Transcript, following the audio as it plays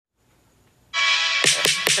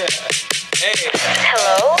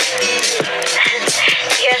Hello?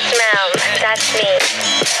 Yes, ma'am. That's me.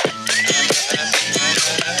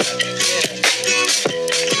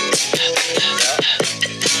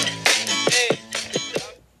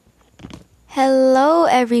 Hello,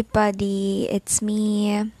 everybody. It's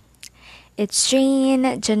me. It's Jane,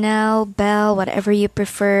 Janelle, Belle, whatever you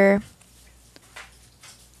prefer.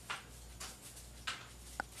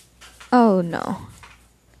 Oh no.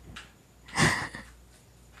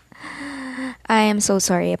 I am so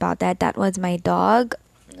sorry about that. That was my dog.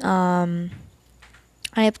 Um,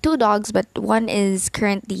 I have two dogs, but one is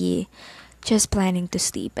currently just planning to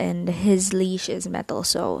sleep, and his leash is metal,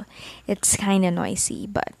 so it's kind of noisy,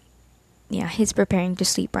 but yeah, he's preparing to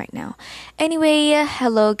sleep right now. Anyway,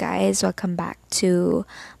 hello guys, welcome back to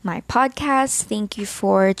my podcast. Thank you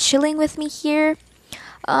for chilling with me here.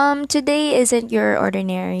 Today isn't your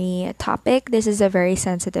ordinary topic. This is a very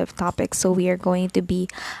sensitive topic, so we are going to be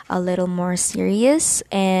a little more serious.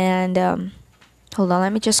 And hold on,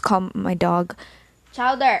 let me just calm my dog.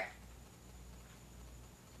 Chowder.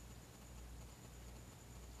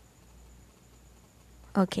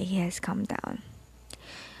 Okay, he has calmed down.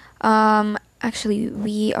 Actually,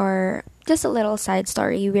 we are just a little side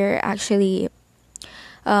story. We're actually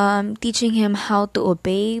teaching him how to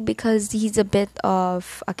obey because he's a bit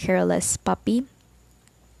of a careless puppy,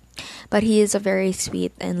 but he is a very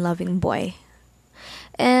sweet and loving boy.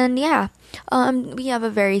 And yeah, we have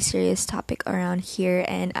a very serious topic around here,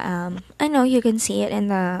 and I know you can see it in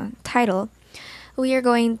the title. We are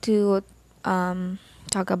going to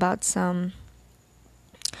talk about some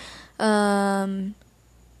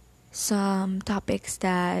topics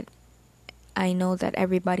that I know that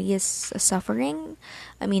everybody is suffering.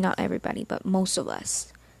 I mean, not everybody, but most of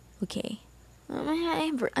us. Okay.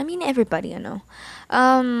 I mean, everybody, I know.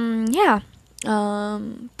 Yeah.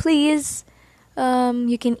 Please,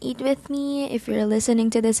 you can eat with me if you're listening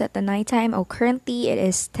to this at the nighttime. Oh, currently it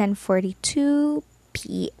is 10:42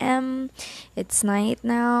 p.m. It's night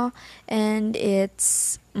now, and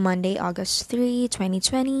it's Monday, August 3,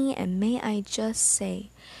 2020. And may I just say,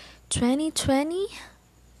 2020?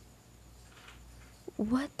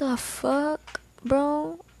 What the fuck,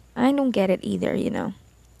 bro? I don't get it either, you know.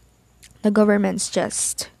 The government's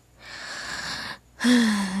just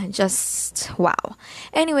wow.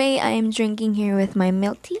 Anyway, I am drinking here with my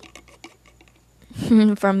milk tea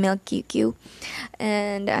from Milk QQ,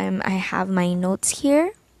 and I have my notes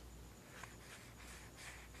here.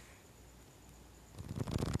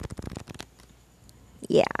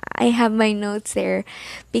 Yeah, I have my notes there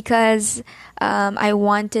because I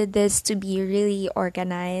wanted this to be really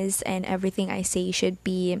organized, and everything I say should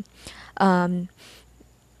be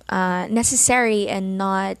necessary and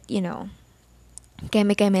not,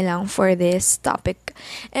 keme-keme lang for this topic.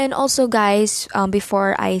 And also, guys,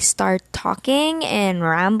 before I start talking and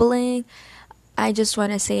rambling, I just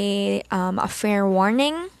want to say a fair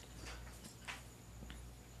warning.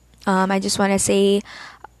 I just want to say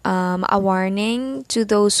a warning to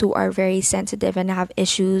those who are very sensitive and have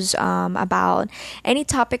issues about any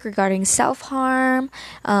topic regarding self-harm,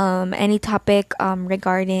 any topic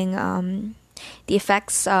regarding the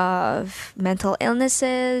effects of mental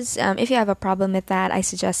illnesses. If you have a problem with that, I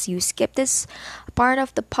suggest you skip this part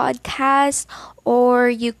of the podcast, or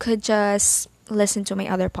you could just listen to my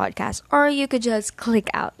other podcast, or you could just click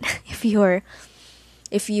out if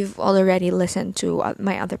you've already listened to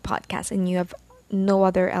my other podcast and you have no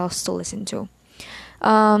other else to listen to.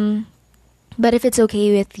 But if it's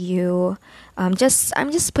okay with you, I'm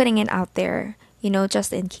just putting it out there,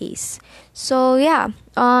 just in case. So yeah,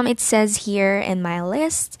 it says here in my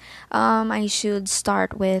list, I should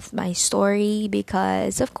start with my story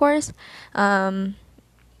because, of course, I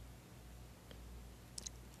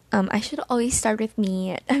should always start with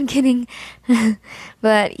me. I'm kidding,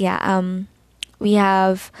 but yeah, we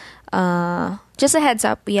have just a heads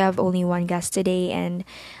up, we have only one guest today, and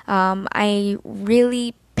I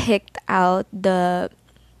really picked out the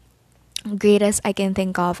greatest I can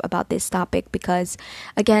think of about this topic because,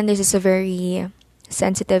 again, this is a very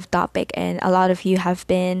sensitive topic, and a lot of you have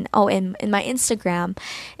been in my Instagram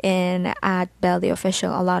in at Belle the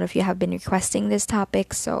Official, a lot of you have been requesting this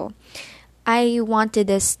topic, so I wanted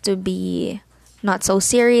this to be not so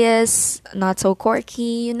serious, not so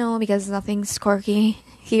quirky, because nothing's quirky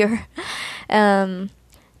here.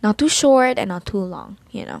 Not too short and not too long,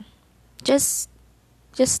 just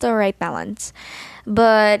the right balance.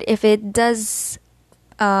 But if it does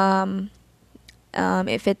come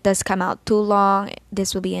out too long,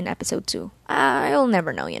 this will be in episode 2. I'll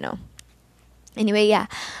never know. Anyway, yeah.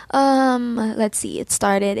 Let's see. It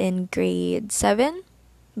started in grade 7,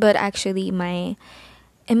 but actually my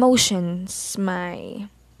emotions, my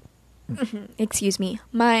excuse me,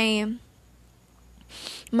 my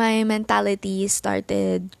mentality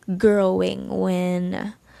started growing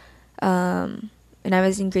when I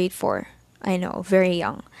was in grade 4. I know, very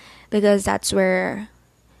young, because that's where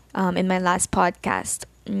in my last podcast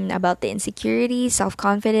about the insecurity, self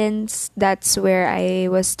confidence, that's where I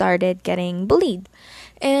was started getting bullied,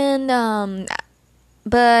 and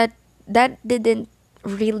but that didn't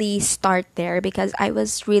really start there because I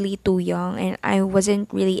was really too young and I wasn't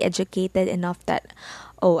really educated enough that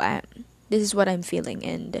oh this is what I'm feeling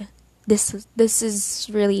and this is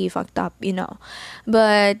really fucked up, you know.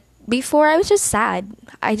 But before I was just sad.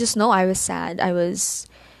 I just know I was sad.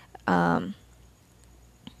 Um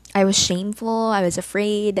I was shameful, I was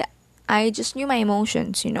afraid. I just knew my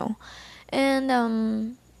emotions, you know.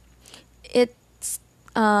 And it's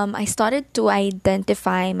I started to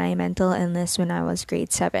identify my mental illness when I was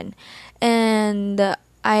grade 7. And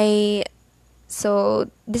I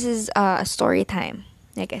so this is a story time,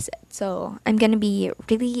 like I said. So I'm gonna be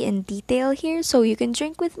really in detail here, so you can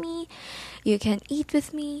drink with me, you can eat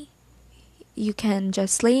with me, you can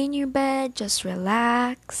just lay in your bed, just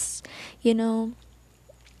relax, you know.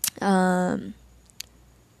 Um,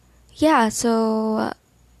 yeah, so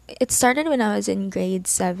it started when I was in grade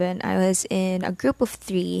 7. I was in a group of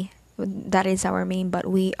 3. That is our main, but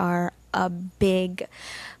we are a big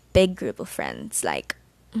group of friends. Like,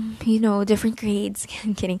 you know, different grades.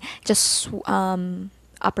 I'm kidding. Just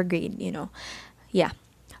upper grade, you know. Yeah.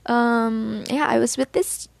 Yeah, I was with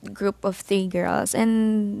this group of 3 girls,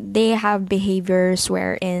 and they have behaviors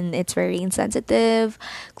wherein it's very insensitive,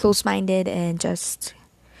 close-minded, and just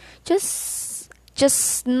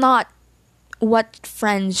not what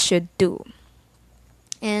friends should do.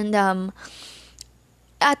 And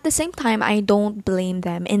at the same time, I don't blame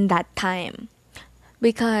them in that time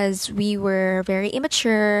because we were very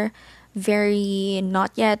immature, very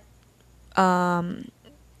not yet well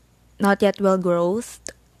growth.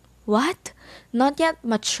 What? Not yet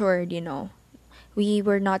matured, you know. We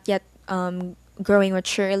were not yet growing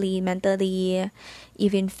maturely, mentally,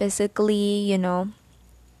 even physically, you know.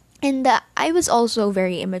 And I was also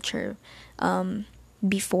very immature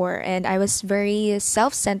before, and I was very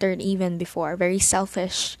self-centered even before, very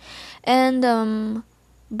selfish. And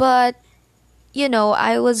but you know,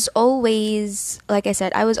 I was always, like I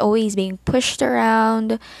said, I was always being pushed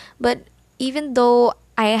around. But even though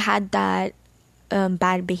I had that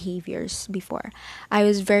bad behaviors before, I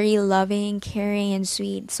was very loving, caring, and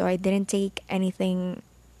sweet. So I didn't take anything.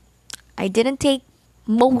 I didn't take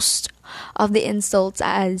most of the insults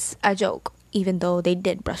as a joke, even though they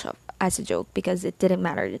did brush off as a joke because it didn't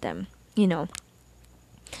matter to them, you know.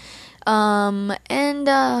 And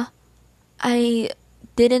I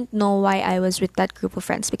didn't know why I was with that group of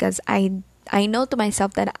friends because I know to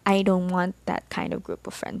myself that I don't want that kind of group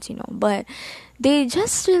of friends, you know. But they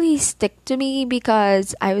just really stick to me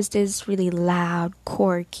because I was this really loud,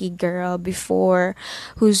 quirky girl before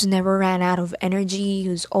who's never ran out of energy,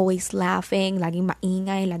 who's always laughing, laging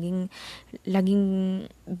maingay, laging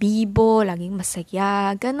bibo, laging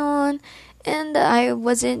masaya, ganon. And I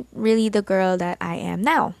wasn't really the girl that I am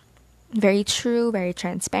now. Very true, very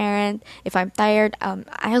transparent. If I'm tired,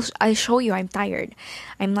 I'll show you I'm tired.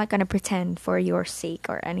 I'm not gonna pretend for your sake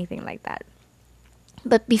or anything like that.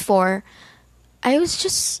 But before, I was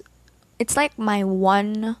just, it's like my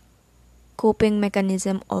one coping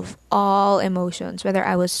mechanism of all emotions. Whether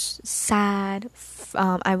I was sad,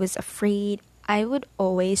 I was afraid, I would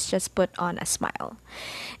always just put on a smile.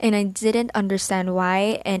 And I didn't understand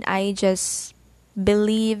why, and I just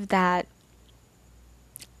believe that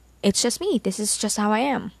it's just me. This is just how I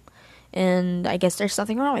am. And I guess there's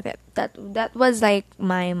nothing wrong with it. That was like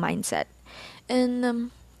my mindset. And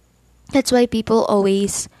that's why people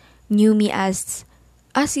always knew me as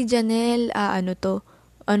si Janelle, ano to,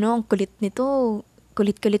 ang kulit nito,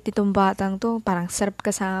 kulit-kulit nitong batang to, parang sarap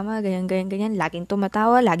kasama, ganyan, laging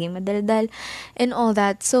tumatawa, laging madaldal, and all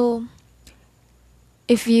that. So,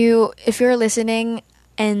 if you're listening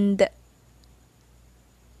and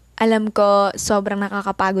alam ko sobrang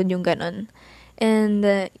nakakapagod yung ganun.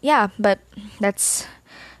 And yeah, but that's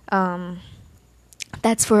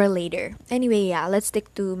for later. Anyway, yeah, let's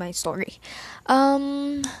stick to my story.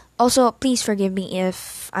 Also, please forgive me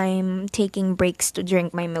if I'm taking breaks to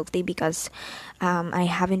drink my milk tea because I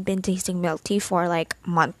haven't been tasting milk tea for like a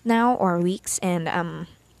month now or weeks, and I'm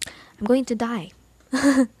going to die.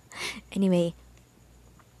 Anyway,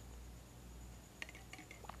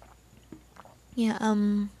 yeah,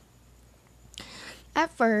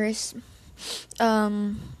 at first,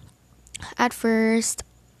 um,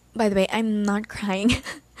 by the way, I'm not crying.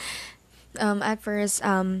 At first,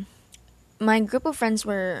 my group of friends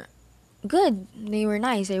were good. They were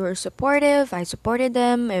nice. They were supportive. I supported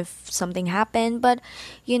them if something happened. But,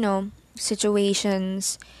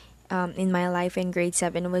 situations in my life in grade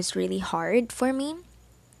 7 was really hard for me.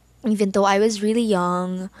 Even though I was really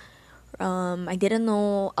young, I didn't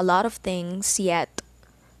know a lot of things yet.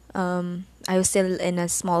 I was still in a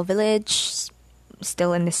small village,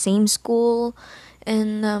 still in the same school,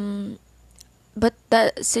 and but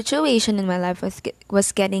the situation in my life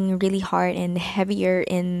was getting really hard and heavier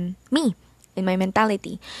in me, in my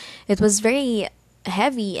mentality. It was very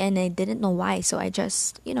heavy, and I didn't know why. So I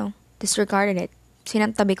just disregarded it.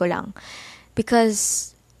 Sinantabi ko lang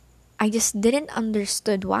because I just didn't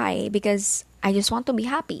understood why. Because I just want to be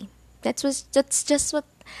happy. That's just what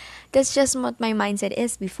my mindset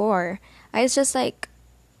is before. I was just like,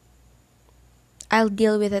 I'll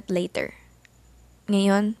deal with it later.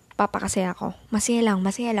 Ngayon, papakasaya ako. Masaya lang,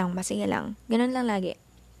 masaya lang, masaya lang. Ganun lang lagi.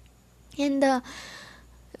 And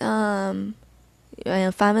um,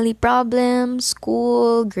 family problems,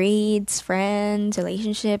 school, grades, friends,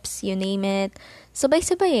 relationships, you name it.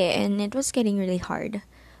 Sabay-sabay and it was getting really hard.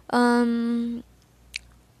 Um,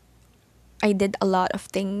 I did a lot of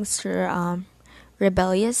things,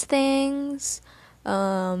 rebellious things,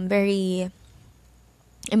 very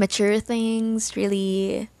immature things,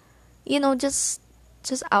 really, just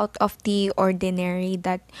out of the ordinary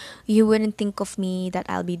that you wouldn't think of me that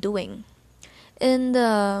I'll be doing. And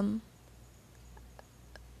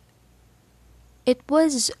it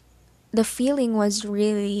was the feeling was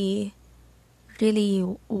really really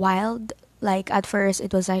wild. Like at first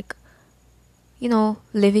it was like,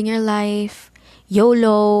 living your life,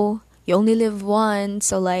 YOLO, you only live once,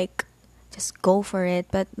 so like just go for it.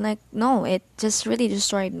 But like no, it just really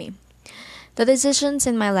destroyed me. The decisions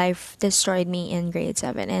in my life destroyed me in grade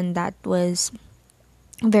 7, and that was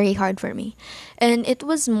very hard for me. And it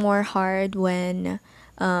was more hard when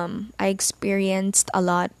I experienced a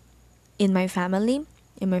lot in my family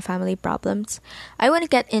problems. I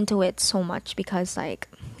wouldn't get into it so much because, like,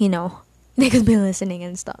 they could be listening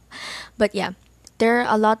and stuff. But yeah, there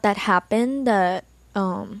are a lot that happened that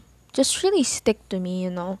just really stick to me.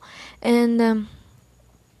 And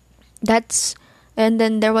that's and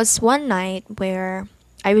then there was one night where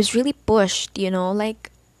I was really pushed,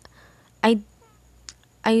 like I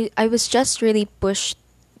I was just really pushed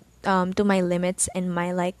to my limits and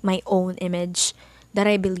my own image that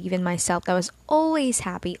I believe in myself, that was always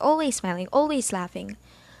happy, always smiling, always laughing.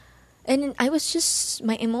 And I was just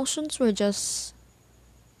my emotions were just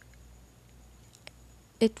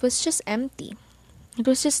it was just empty. It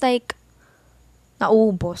was just like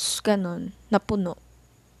naubos, ganon, napuno.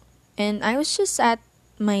 And I was just at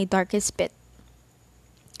my darkest pit.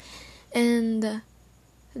 And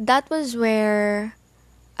that was where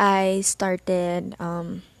I started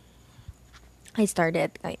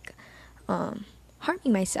like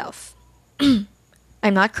harming myself.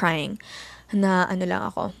 I'm not crying. Na ano lang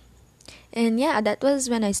ako. And yeah, that was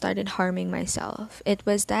when I started harming myself. It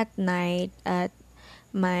was that night at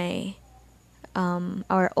my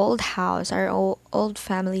our old house, our old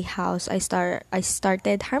family house. I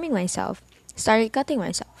started harming myself. Started cutting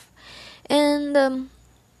myself. And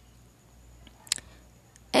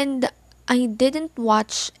and I didn't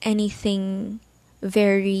watch anything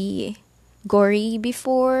very gory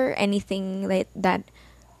before, anything like that,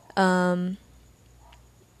 um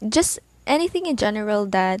just anything in general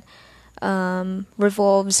that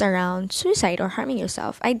revolves around suicide or harming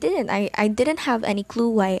yourself. I didn't have any clue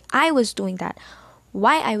why I was doing that,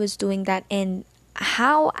 and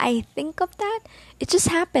how I think of that. It just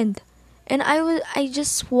happened, and I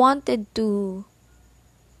just wanted to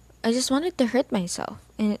hurt myself,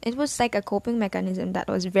 and it was like a coping mechanism that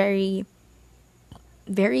was very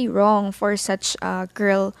very wrong for such a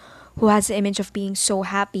girl who has the image of being so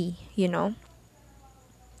happy. And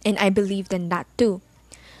I believed in that too.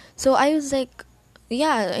 So I was like,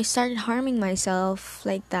 yeah, I started harming myself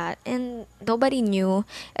like that. And nobody knew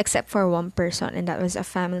except for one person, and that was a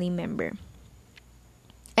family member.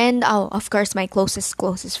 And oh, of course, my closest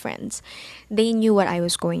friends. They knew what I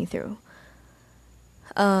was going through.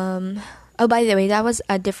 Oh, by the way, that was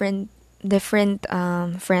a different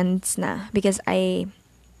friends na, because I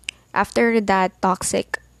after that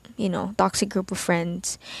toxic group of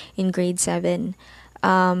friends in grade 7,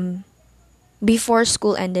 before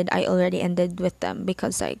school ended, I already ended with them,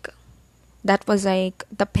 because like that was like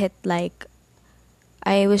the pit. Like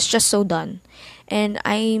I was just so done, and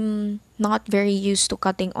I'm not very used to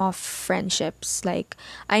cutting off friendships. Like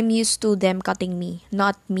I'm used to them cutting me,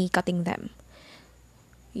 not me cutting them.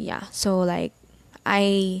 Yeah, so like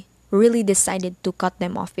I really decided to cut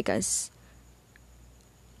them off because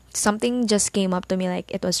something just came up to me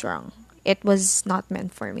like it was wrong. It was not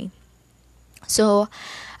meant for me. So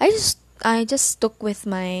I just stuck with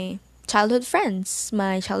my childhood friends,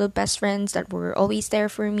 my childhood best friends that were always there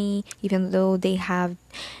for me, even though they have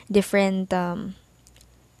different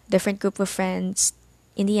different group of friends.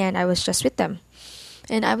 In the end, I was just with them,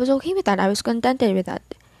 and I was okay with that. I was contented with that,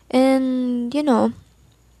 and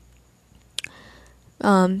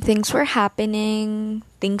things were happening,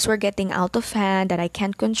 things were getting out of hand that I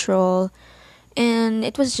can't control, and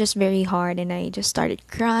it was just very hard. And I just started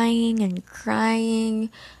crying and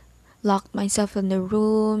crying, locked myself in the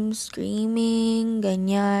room, screaming,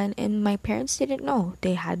 ganyan. And my parents didn't know.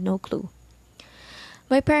 They had no clue.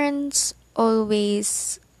 My parents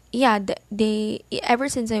always, yeah, they, ever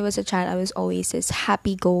since I was a child, I was always this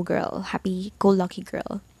happy go girl, happy go lucky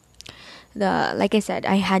girl. Like I said,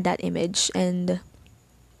 I had that image. And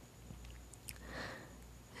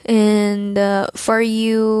for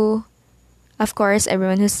you, of course,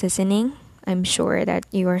 everyone who's listening, I'm sure that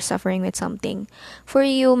you are suffering with something. For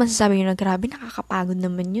you, masasabi nyo na, grabe, nakakapagod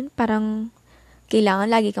naman yun. Parang, kailangan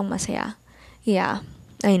lagi kang masaya. Yeah,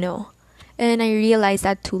 I know. And I realized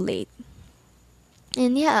that too late.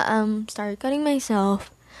 And yeah, started cutting myself.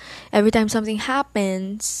 Every time something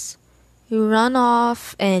happens, you run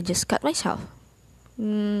off and just cut myself.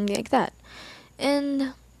 Like that.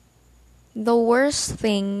 And the worst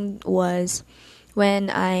thing was when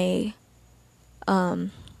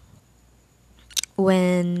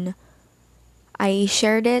when I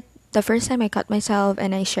shared it the first time I cut myself,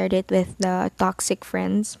 and I shared it with the toxic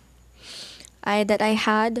friends I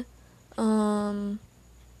had,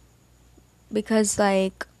 because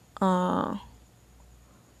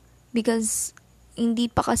because hindi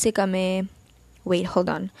pa kasi kami, wait, hold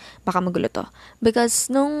on, baka magulo to, because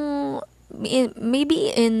maybe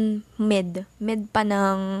in mid pa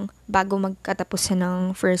ng bago magkatapos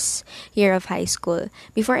ng first year of high school,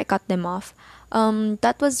 before I cut them off,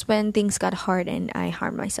 that was when things got hard and I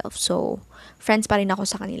harmed myself. So friends pa rin ako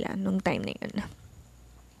sa kanila nung time na yun.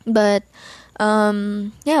 But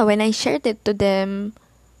yeah, when I shared it to them,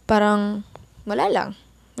 parang wala lang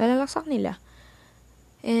sa kanila.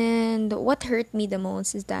 And what hurt me the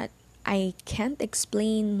most is that I can't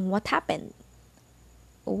explain what happened.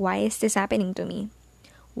 Why is this happening to me?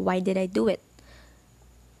 Why did I do it?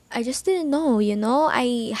 I just didn't know,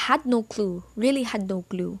 I had no clue. Really had no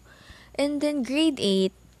clue. And then grade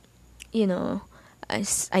 8,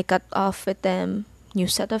 I cut off with them. New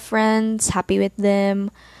set of friends, happy with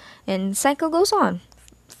them. And cycle goes on.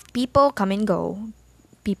 People come and go.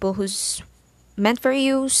 People who's meant for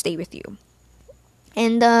you, stay with you.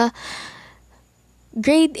 And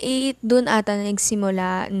grade 8, dun ata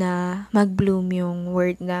nagsimula na mag-bloom yung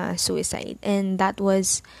word na suicide. And that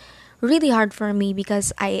was really hard for me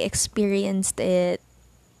because I experienced it.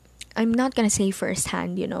 I'm not gonna say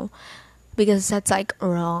firsthand, because that's like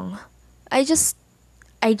wrong. I just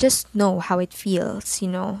know how it feels,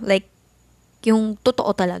 like yung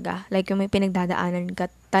totoo talaga, like yung may pinagdadaanan ka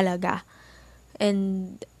talaga.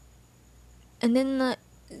 And then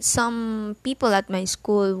some people at my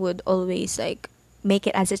school would always like make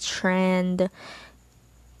it as a trend,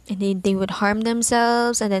 and they would harm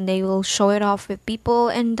themselves, and then they will show it off with people,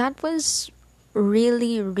 and that was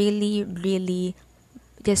really, really, really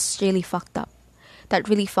just really fucked up. That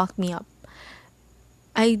really fucked me up.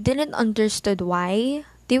 I didn't understood why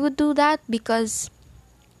they would do that, because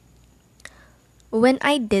when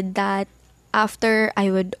I did that, after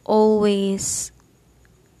I would always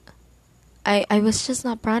I was just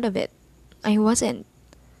not proud of it. I wasn't.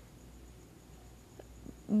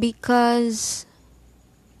 Because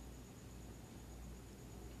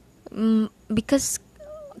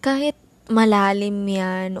kahit malalim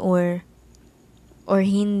yan or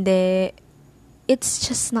hindi, it's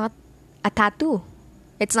just not a tattoo.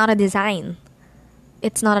 It's not a design.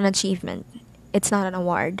 It's not an achievement. It's not an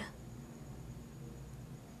award.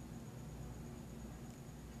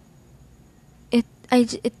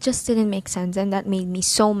 It just didn't make sense, and that made me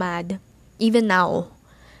so mad. Even now,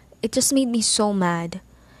 it just made me so mad.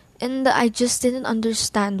 And I just didn't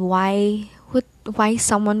understand why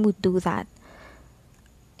someone would do that.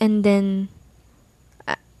 And then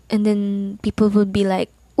people would be like,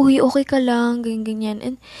 "Uy, okay ka lang," ganyan.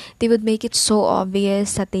 And they would make it so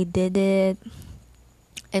obvious that they did it.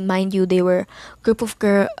 And mind you, they were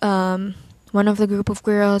one of the group of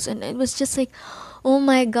girls, and it was just like, oh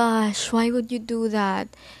my gosh, why would you do that?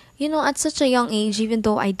 At such a young age, even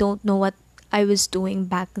though I don't know what I was doing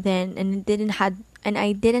back then, and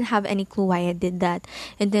I didn't have any clue why I did that.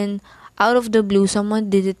 And then out of the blue,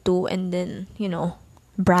 someone did it too, and then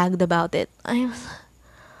bragged about it. I was,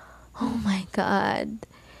 oh my god,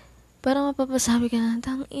 parang mapapasabi ka na,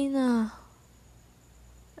 tangina.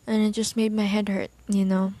 And it just made my head hurt, you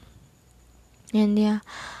know? And yeah,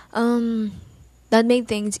 that made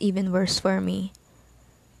things even worse for me.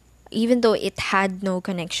 Even though it had no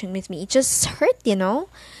connection with me, it just hurt, you know?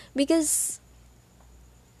 Because,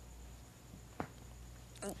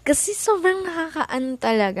 kasi sobrang nakakaano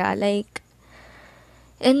talaga, like,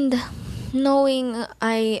 and knowing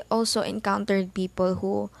I also encountered people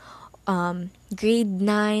who, grade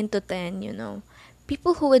 9 to 10, you know,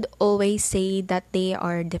 people who would always say that they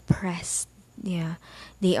are depressed. Yeah,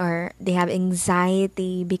 they have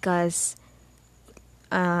anxiety because,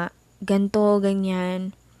 ganto,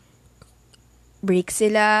 ganyan, break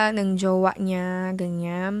sila ng jowa niya,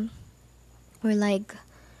 ganyan. Or like,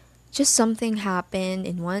 just something happened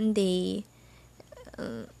in one day,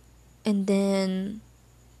 and then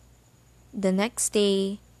the next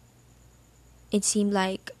day, it seemed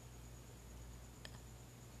like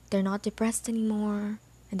they're not depressed anymore,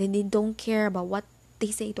 and then they don't care about what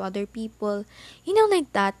they say to other people. You know,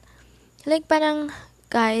 like that. Like, parang,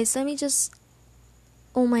 guys,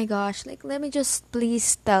 oh my gosh, like, let me just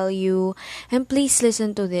please tell you, and please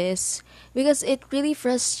listen to this, because it really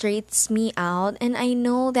frustrates me out, and I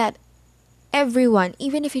know that everyone,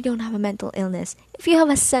 even if you don't have a mental illness, if you have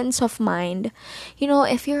a sense of mind, you know,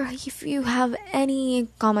 if you have any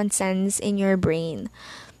common sense in your brain,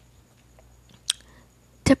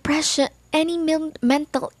 depression, any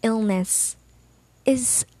mental illness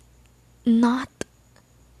is not,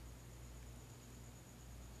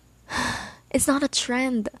 it's not a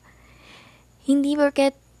trend. Hindi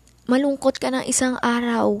porket malungkot ka ng isang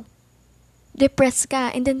araw, depressed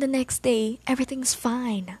ka, and then the next day, everything's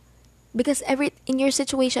fine. Because in your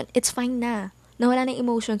situation, it's fine na. Nawala na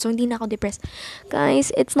emotion, so hindi na ako depressed.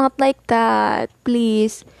 Guys, it's not like that.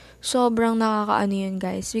 Please. Sobrang nakakaano yun,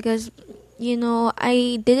 guys. Because, you know,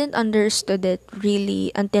 I didn't understood it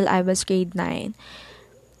really until I was grade 9.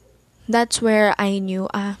 That's where I knew,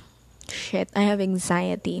 shit, I have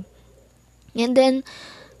anxiety. And then,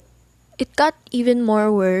 it got even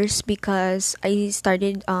more worse because I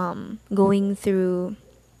started going through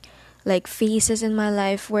like phases in my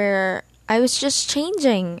life where I was just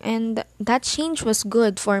changing, and that change was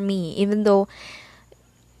good for me, even though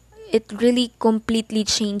it really completely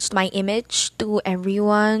changed my image to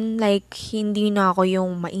everyone. Like, hindi na ako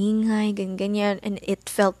yung maingay, ganyan, and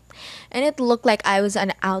it looked like I was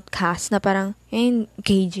an outcast na parang,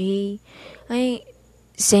 KJ, ay,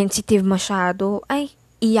 sensitive masyado, ay,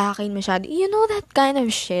 iyakin masyado. You know, that kind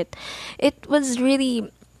of shit. It was really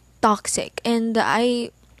toxic, and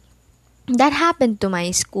that happened to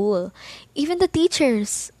my school. Even the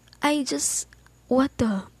teachers, what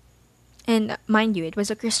the? And mind you, it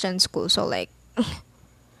was a Christian school, so like,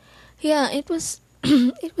 yeah, it was,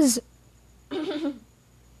 it was,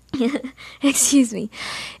 excuse me,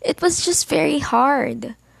 it was just very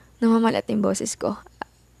hard. Namamalat yung boses ko.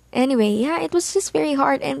 Anyway, yeah, it was just very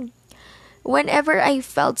hard, and whenever I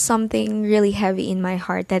felt something really heavy in my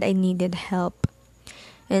heart that I needed help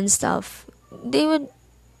and stuff, they would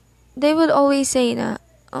always say na,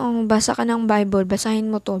 oh, basa ka ng Bible, basahin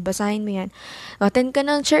mo to, basahin mo yan. Attend ka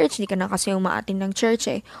ng church, di ka na kasi umaattend ng church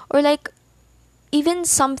eh. Or like, even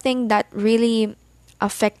something that really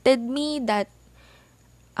affected me, that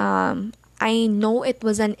I know it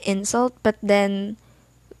was an insult, but then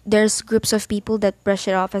there's groups of people that brush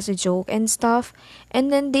it off as a joke and stuff.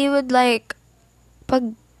 And then they would like,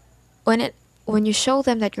 when you show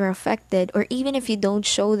them that you're affected, or even if you don't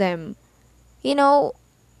show them, you know,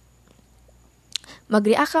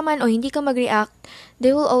 mag-react ka man o hindi ka mag-react,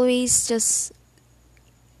 they will always just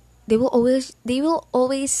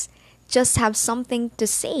have something to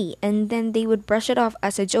say, and then they would brush it off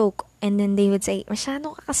as a joke, and then they would say,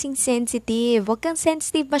 masyado ka kasing sensitive, wag kang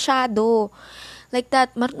sensitive masyado, like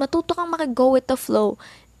that. Matuto kang go with the flow.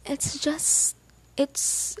 It's just,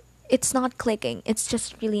 it's not clicking. It's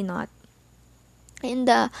just really not. And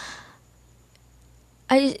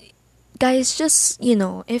guys, just, you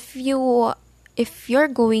know, if you're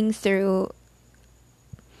going through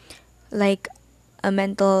like a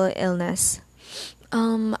mental illness,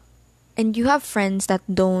 and you have friends that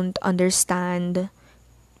don't understand,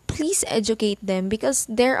 please educate them, because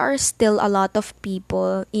there are still a lot of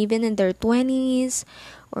people, even in their 20s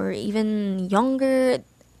or even younger,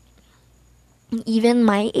 even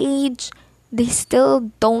my age, they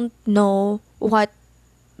still don't know what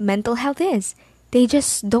mental health is. They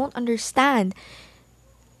just don't understand.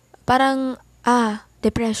 Parang,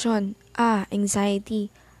 depression,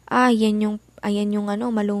 anxiety, ayan yung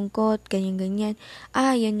malungkot, ganyan.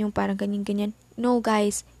 Yan yung parang ganyan. No,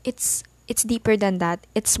 guys, it's it's deeper than that.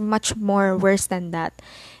 It's much more worse than that.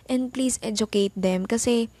 And please educate them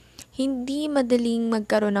kasi hindi madaling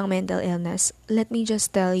magkaroon ng mental illness. Let me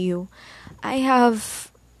just tell you, I have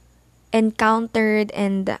encountered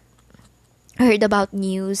and heard about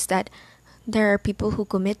news that there are people who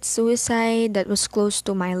commit suicide that was close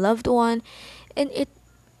to my loved one, and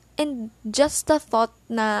just the thought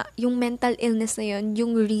na yung mental illness na yun,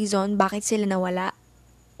 yung reason bakit sila nawala,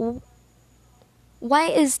 why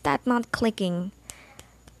is that not clicking?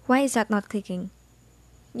 Why is that not clicking?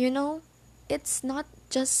 You know, it's not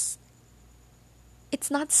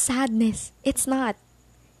sadness. It's not.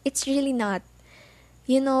 It's really not.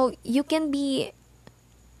 You know, you can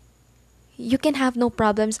have no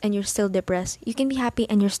problems and you're still depressed. You can be happy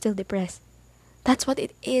and you're still depressed. That's what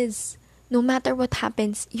it is. No matter what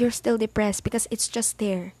happens, you're still depressed because it's just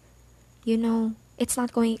there. You know, it's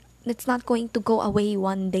not going to go away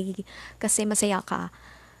one day kasi masaya ka.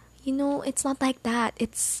 You know, it's not like that.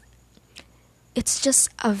 It's just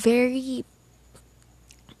a very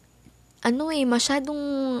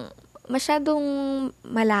masyadong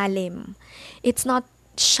malalim. It's not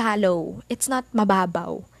shallow. It's not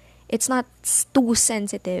mababaw. It's not too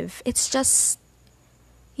sensitive. It's just,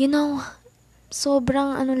 you know,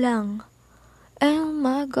 sobrang lang. Oh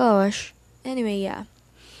my gosh. Anyway, yeah.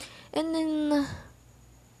 And then,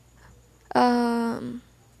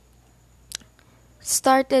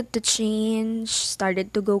 started to change,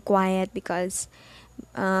 started to go quiet because,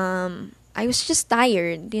 I was just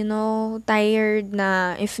tired, you know, tired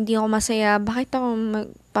na if hindi ako masaya, bakit ako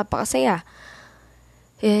magpapakasaya?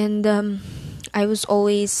 And, I was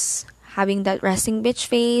always having that resting bitch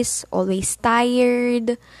face, always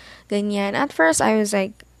tired, ganyan. At first, I was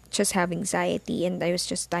like, just have anxiety, and I was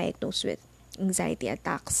just diagnosed with anxiety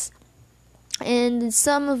attacks. And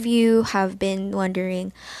some of you have been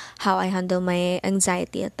wondering how I handle my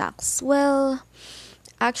anxiety attacks. Well,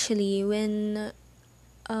 actually, when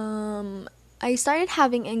I started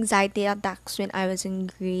having anxiety attacks when I was in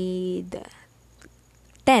grade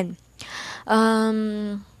 10.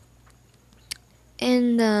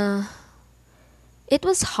 And it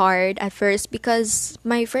was hard at first because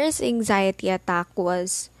my first anxiety attack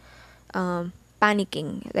was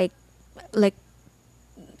panicking. Like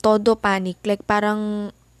todo panic. Like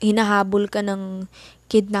parang hinahabol ka ng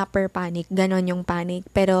kidnapper panic. Ganon yung panic.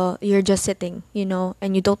 Pero you're just sitting, you know,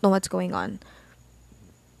 and you don't know what's going on.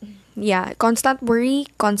 Yeah, constant worry,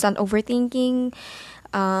 constant overthinking,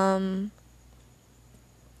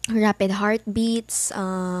 rapid heartbeats,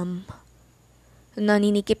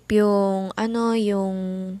 naninikip yung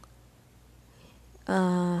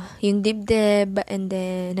yung dibdib, and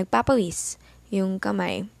then nagpapawis yung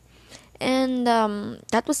kamay. And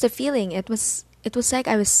that was the feeling. It was like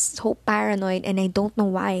I was so paranoid and I don't know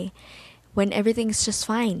why when everything's just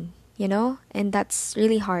fine, you know? And that's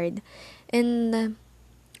really hard. And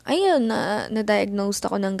ayun, na-diagnosed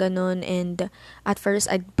ako ng ganun, and at first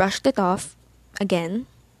I brushed it off again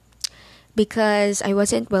because I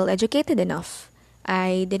wasn't well educated enough.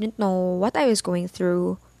 I didn't know what I was going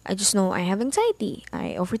through. I just know I have anxiety.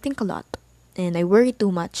 I overthink a lot. And I worry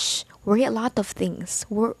too much. Worry a lot of things.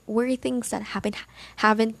 Worry things that haven't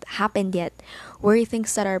happened yet. Worry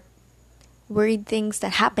things that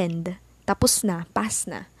happened. Tapos na, past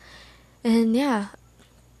na. And yeah.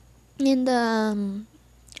 And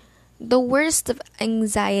the worst of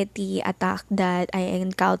anxiety attack that I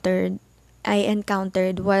encountered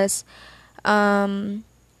was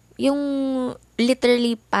yung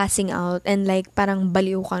literally passing out and like parang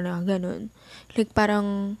baliw ka na, ganun. Like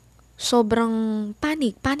parang sobrang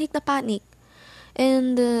panic.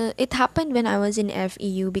 And it happened when I was in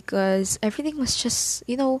FEU because everything was just,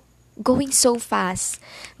 you know, going so fast.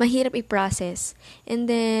 Mahirap i-process. And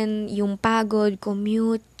then, yung pagod,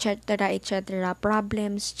 commute, etc.,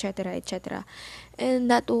 problems, etc. And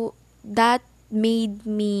that made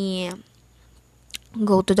me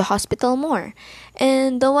go to the hospital more.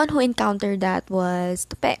 And the one who encountered that was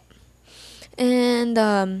Tupe. And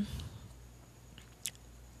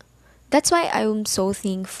that's why I'm so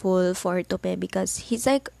thankful for Tupe because he's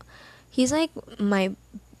like my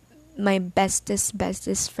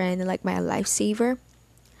bestest friend, like my lifesaver.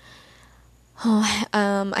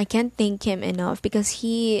 I can't thank him enough because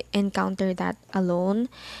he encountered that alone.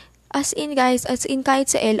 As in kahit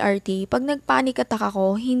sa LRT, pag nagpanic attack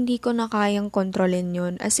ako, hindi ko na kayang kontrolin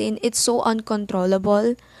yun. As in, it's so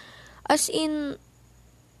uncontrollable. As in,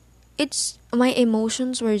 my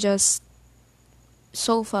emotions were just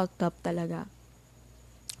so fucked up talaga.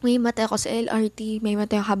 May matay ako sa LRT, may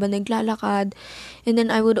matay ako habang naglalakad, and then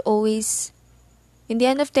in the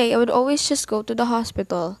end of the day, I would always just go to the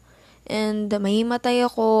hospital. And may matay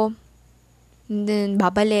ako, And then,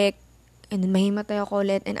 babalik. And then, mahimatay ako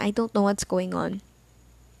ulit. And I don't know what's going on.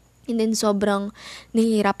 And then, sobrang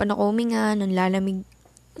nahihirapan ako huminga, nanlalamig.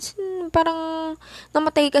 Parang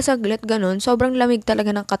namatay ka saglit, ganun. Sobrang lamig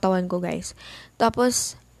talaga ng katawan ko, guys.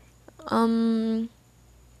 Tapos,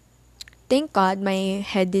 thank God my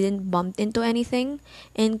head didn't bump into anything.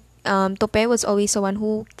 And Tope was always the one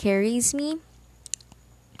who carries me.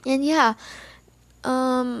 And yeah,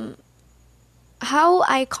 how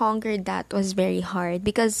I conquered that was very hard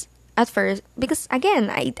because at first, because again,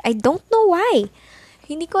 I don't know why.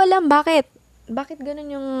 Hindi ko alam bakit ganun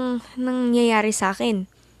yung nangyayari sa akin.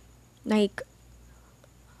 Like,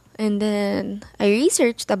 and then I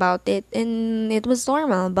researched about it and it was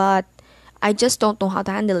normal, but I just don't know how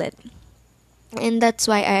to handle it. And that's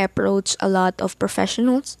why I approach a lot of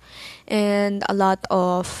professionals and a lot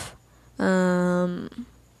of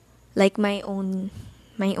like my own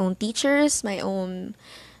teachers, my own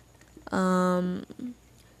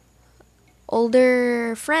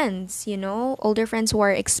older friends, older friends who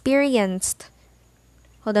are experienced.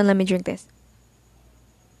 Hold on, let me drink this.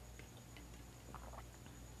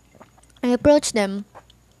 I approach them.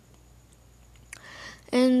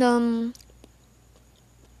 And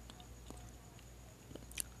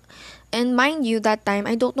mind you, that time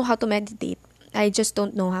I don't know how to meditate. I just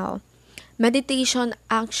don't know how. Meditation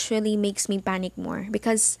actually makes me panic more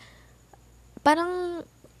because parang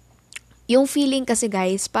yung feeling kasi,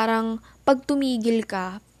 guys, parang pag tumigil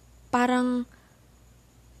ka, parang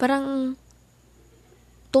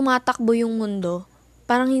tumatakbo yung mundo.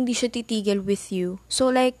 Parang hindi siya titigil with you. So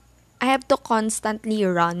like, I have to constantly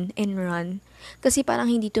run and run. Kasi parang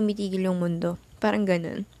hindi tumitigil yung mundo. Parang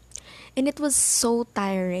ganun. And it was so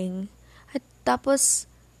tiring. At tapos,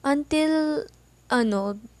 until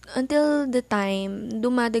the time,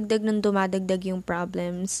 dumadagdag yung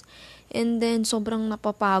problems. And then, sobrang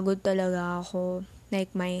napapagod talaga ako. Like,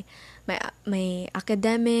 my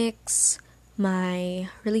academics, my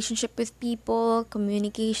relationship with people,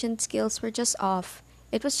 communication skills were just off.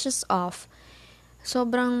 It was just off.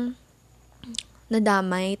 Sobrang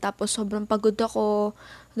nadamay, tapos sobrang pagod ako.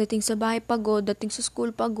 Dating sa bahay pagod, dating sa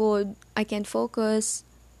school pagod. I can't focus.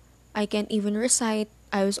 I can't even recite.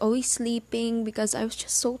 I was always sleeping because I was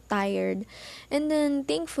just so tired. And then,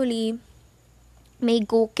 thankfully, may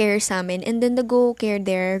Go-Care sa amin. And then the Go-Care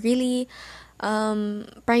there really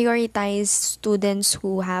prioritize students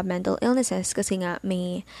who have mental illnesses kasi nga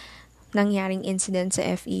may nangyaring incident sa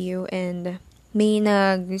FEU and may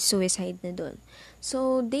nag-suicide na dun.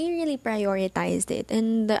 So they really prioritized it,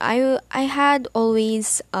 and I had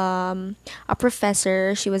always a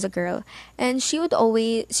professor. She was a girl, and she was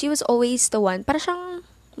always the one. Para siyang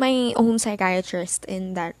my own psychiatrist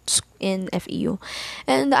in FEU,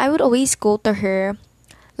 and I would always go to her,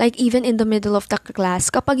 like even in the middle of the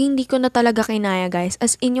class kapag hindi ko na talaga kinaya, guys.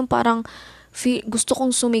 As in yung parang gusto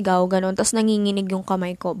kong sumigaw, ganun, tas nanginginig yung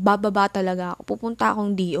kamay ko, bababa talaga ako, pupunta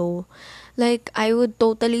akong DO. Like, I would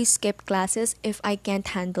totally skip classes if I can't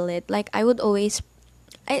handle it. Like, I would always,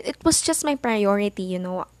 it was just my priority,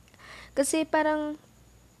 Kasi parang,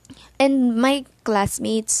 and my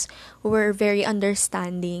classmates were very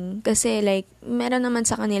understanding. Kasi like, meron naman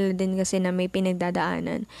sa kanila din kasi na may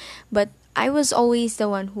pinagdadaanan. But, I was always the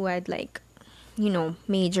one who had like,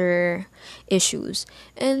 major issues.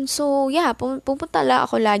 And so, yeah, pupunta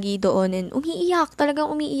ako lagi doon and umiiyak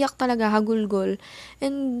talaga, hagulgol.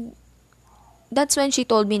 And that's when she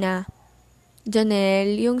told me na,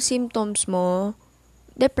 Janelle, yung symptoms mo,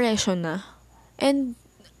 depression na. And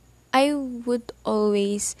I would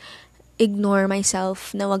always ignore myself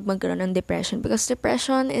na wag magkaroon ng depression because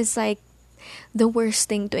depression is like the worst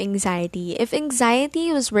thing to anxiety. If anxiety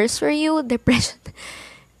was worse for you, depression...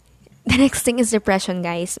 The next thing is depression,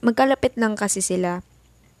 guys. Magkalapit lang kasi sila.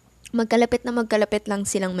 Magkalapit lang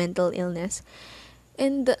silang mental illness.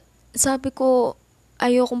 And sabi ko,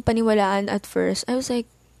 ayokong paniwalaan at first. I was like,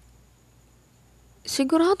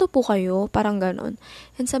 sigurado po kayo? Parang ganon.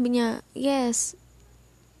 And sabi niya, yes,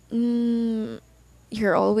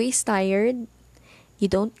 you're always tired. You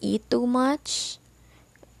don't eat too much.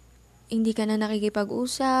 Hindi ka na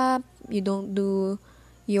nakikipag-usap. You don't do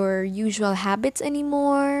your usual habits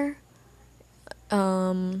anymore.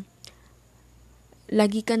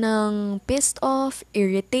 Lagi ka nang pissed off,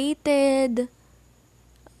 irritated,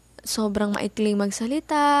 sobrang maikling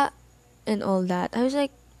magsalita, and all that. I was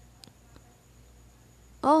like,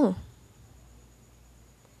 oh,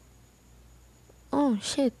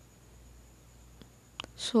 shit.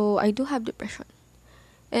 So, I do have depression.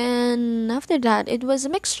 And after that, it was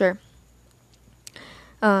a mixture.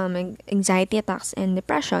 Anxiety attacks and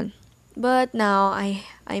depression. But now,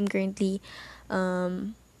 I'm currently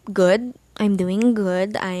good. I'm doing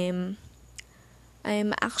good. I'm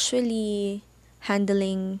actually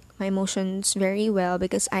handling my emotions very well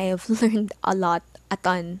because I have learned a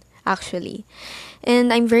ton actually. And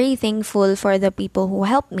I'm very thankful for the people who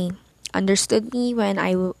helped me, understood me when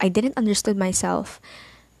I didn't understood myself.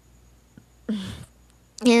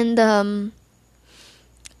 And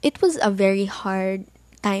it was a very hard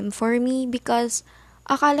time for me because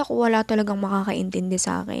akala ko wala talagang makakaintindi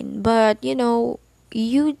sa akin. But, you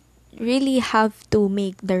really have to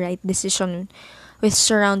make the right decision with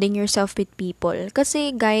surrounding yourself with people.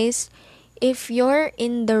 Kasi, guys, if you're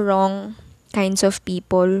in the wrong kinds of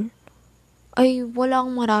people, ay wala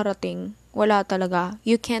kang mararating. Wala talaga.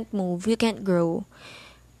 You can't move. You can't grow.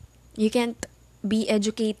 You can't be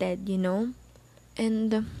educated.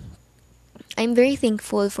 And I'm very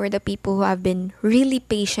thankful for the people who have been really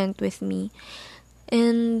patient with me.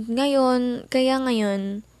 And kaya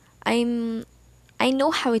ngayon, I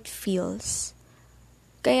know how it feels.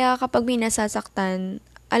 Kaya kapag may nasasaktan,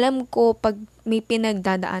 alam ko pag may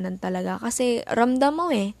pinagdadaanan talaga. Kasi ramdam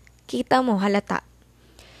mo kita mo, halata.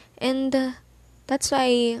 And that's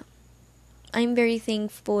why I'm very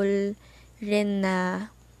thankful rin na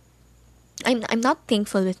I'm not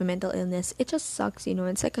thankful with my mental illness. It just sucks,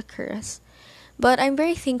 it's like a curse. But I'm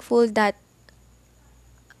very thankful that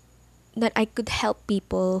I could help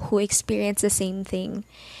people who experience the same thing,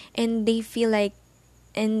 and they feel like,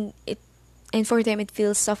 and for them it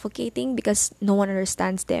feels suffocating because no one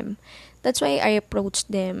understands them. That's why I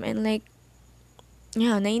approached them, and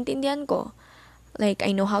naiintindihan ko. Like,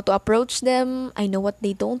 I know how to approach them. I know what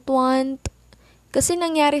they don't want. Kasi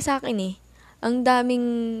nangyari sa akin ang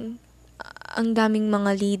daming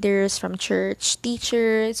mga leaders from church,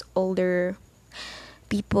 teachers, older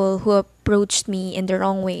people who approached me in the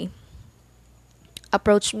wrong way.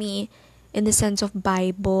 Approached me in the sense of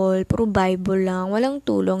Bible. Puro Bible lang. Walang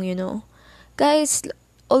tulong, Guys,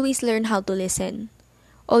 always learn how to listen.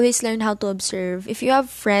 Always learn how to observe. If you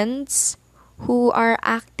have friends who are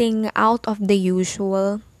acting out of the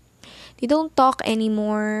usual, they don't talk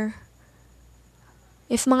anymore.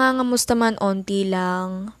 If mangangamusta man onti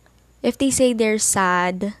lang, if they say they're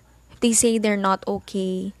sad, if they say they're not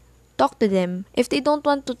okay, talk to them. If they don't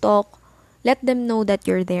want to talk, let them know that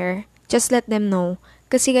you're there. Just let them know.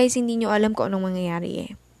 Kasi guys, hindi nyo alam kung anong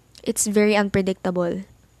mangyayari It's very unpredictable.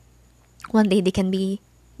 One day they can be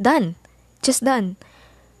done. Just done.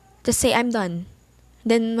 Just say, I'm done.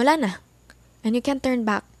 Then wala na. And you can't turn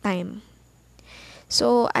back time.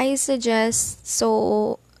 So, I suggest,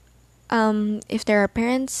 if there are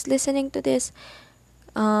parents listening to this,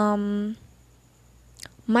 my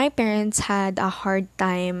parents had a hard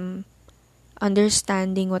time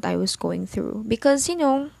understanding what I was going through. Because,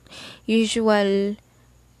 usual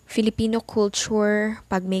Filipino culture,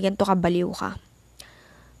 pag may ganito ka, baliw ka.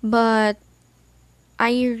 But,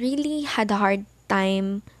 I really had a hard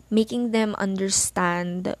time making them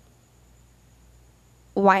understand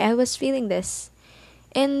why I was feeling this.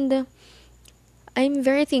 And, I'm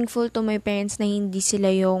very thankful to my parents na hindi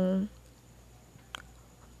sila yung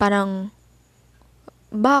parang,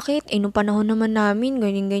 bakit? Nung panahon naman namin,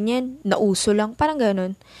 ganyan-ganyan, nauso lang, parang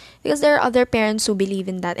ganun. Because there are other parents who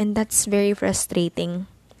believe in that, and that's very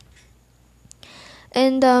frustrating.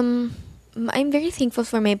 And, I'm very thankful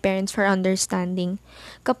for my parents for understanding.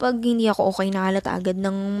 Kapag hindi ako okay, nakalata agad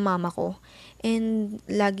ng mama ko. And,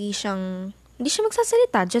 hindi siya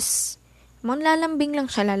magsasalita, just, manlalambing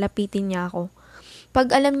lang siya, lalapitin niya ako.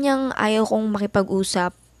 Pag alam niyang ayaw kong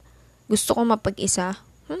makipag-usap, gusto kong mapag-isa,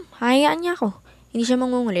 hayaan niya ako. Hindi siya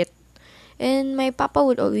mangungulit. And my papa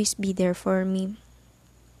would always be there for me.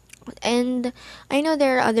 And I know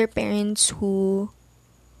there are other parents who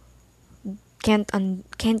can't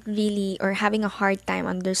really, or having a hard time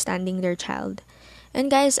understanding their child.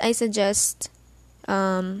 And guys, I suggest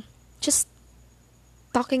just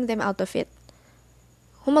talking them out of it.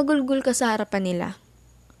 Humagulgul ka sa harapan nila.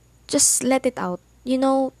 Just let it out.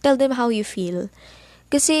 Tell them how you feel.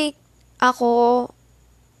 Kasi ako,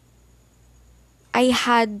 I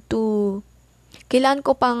had to, kailan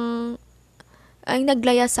ko pang,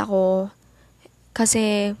 naglayas ako.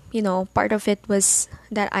 Kasi, part of it was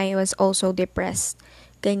that I was also depressed.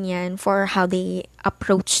 Ganyan, for how they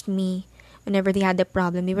approached me whenever they had a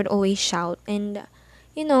problem. They would always shout. And,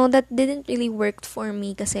 that didn't really work for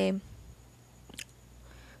me kasi,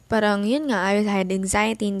 parang, yun nga, I had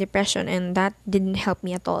anxiety and depression, and that didn't help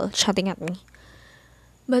me at all, shouting at me.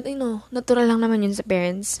 But, natural lang naman yun sa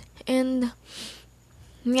parents. And,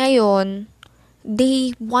 ngayon,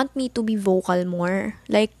 they want me to be vocal more.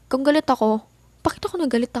 Like, kung galit ako, bakit ako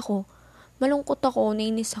nagalit ako? Malungkot ako,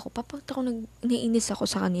 nainis ako, naiinis ako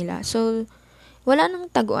sa kanila. So, wala nang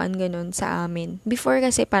taguan ganun sa amin. Before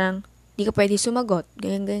kasi parang, di ka pwede sumagot,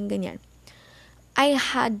 ganyan. I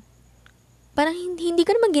had, parang hindi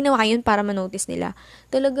ko naman ginawa yun para manotice nila.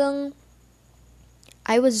 Talagang,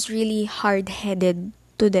 I was really hard-headed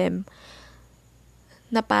to them.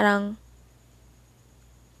 Na parang,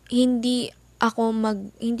 hindi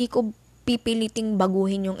ko pipiliting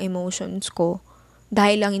baguhin yung emotions ko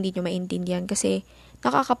dahil lang hindi nyo maintindihan kasi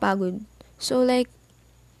nakakapagod. So like,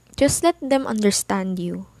 just let them understand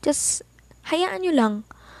you. Just, hayaan nyo lang.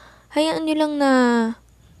 Hayaan nyo lang na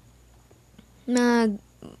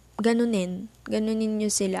ganunin nyo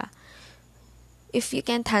sila. If you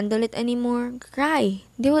can't handle it anymore, cry.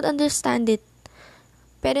 They would understand it.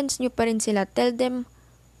 Parents nyo pa rin sila. Tell them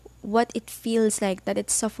what it feels like, that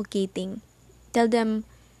it's suffocating. Tell them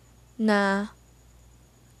na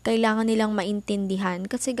kailangan nilang maintindihan.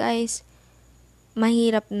 Kasi guys,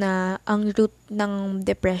 mahirap na ang root ng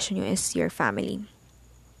depression nyo is your family.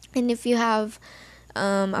 And if you have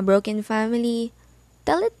a broken family,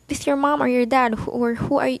 tell it with your mom or your dad or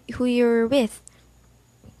who you're with.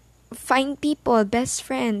 Find people, best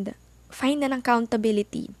friend. Find an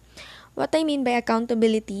accountability. What I mean by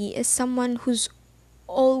accountability is someone who's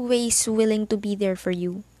always willing to be there for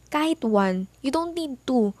you. Kahit one. You don't need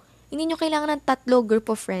two. Hindi nyo kailangan ng 3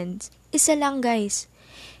 group of friends. Isa lang, guys.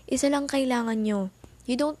 Isa lang kailangan nyo.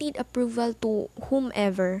 You don't need approval to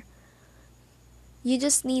whomever. You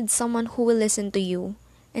just need someone who will listen to you.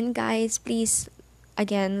 And guys, please,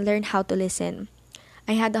 again, learn how to listen.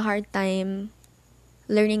 I had a hard time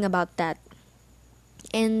learning about that.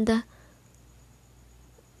 And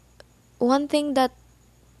one thing that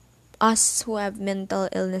us who have mental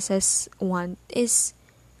illnesses want is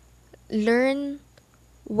learn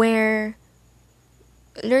your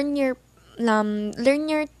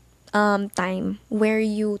time where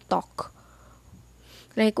you talk.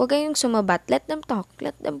 Like, wag kayong sumabat. Let them talk.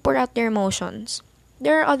 Let them pour out their emotions.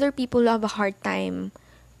 There are other people who have a hard time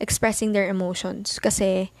expressing their emotions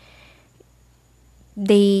kasi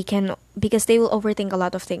because they will overthink a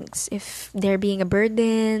lot of things. If they're being a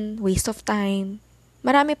burden, waste of time,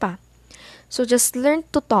 marami pa. So, just learn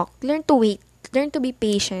to talk, learn to wait, learn to be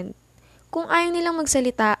patient. Kung ayaw nilang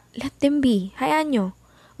magsalita, let them be. Hayaan nyo.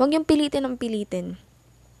 Huwag yung pilitin ng pilitin.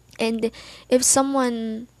 And if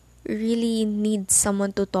someone really needs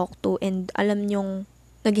someone to talk to and alam nyong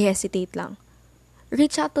nag-hesitate lang,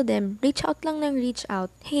 reach out to them. Reach out lang ng reach out.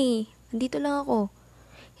 Hey, andito lang ako.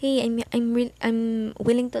 Hey, I'm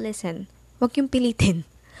willing to listen. Huwag yung pilitin.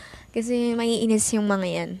 Kasi maiinis yung mga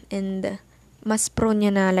yan. And mas prone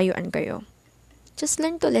niya na layuan kayo. Just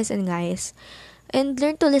learn to listen, guys. And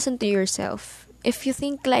learn to listen to yourself. If you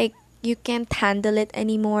think like you can't handle it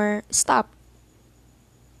anymore, stop.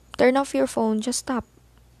 Turn off your phone. Just stop.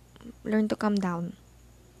 Learn to calm down.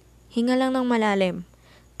 Hinga lang ng malalim.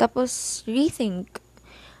 Tapos, rethink.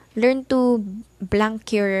 Learn to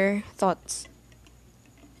blank your thoughts.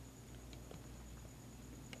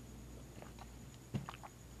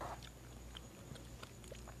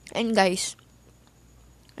 And guys,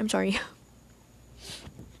 I'm sorry.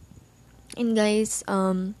 And guys,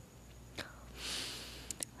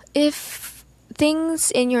 if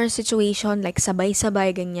things in your situation, like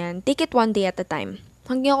sabay-sabay ganyan, take it one day at a time.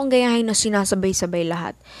 Huwag niyo akong gayahin na sinasabay-sabay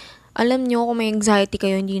lahat. Alam niyo, kung may anxiety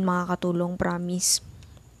kayo, hindi yun makakatulong, promise.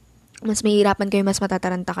 Mas mahirapan kayo, mas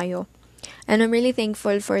matataranta kayo. And I'm really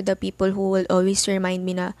thankful for the people who will always remind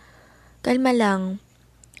me na, kalma lang,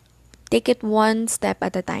 take it one step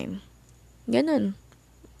at a time. Ganun.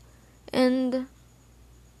 And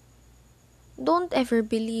don't ever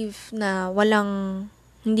believe na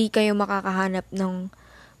hindi kayo makakahanap ng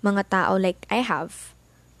mga tao like I have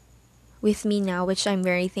with me now, which I'm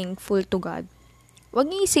very thankful to God.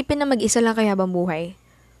 Huwag niyo isipin na mag-isa lang kayo habang buhay.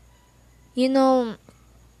 You know,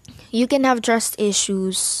 you can have trust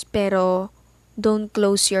issues, pero don't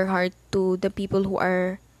close your heart to the people who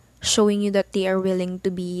are showing you that they are willing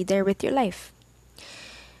to be there with your life.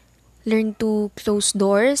 Learn to close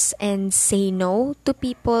doors and say no to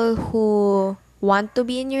people who want to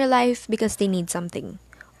be in your life because they need something.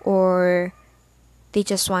 Or they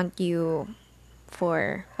just want you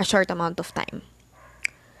for a short amount of time.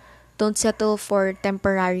 Don't settle for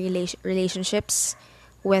temporary relationships,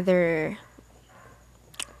 whether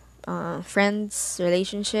friends,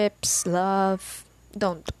 relationships, love.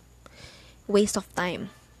 Don't. Waste of time.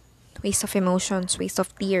 Waste of emotions. Waste of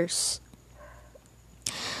tears.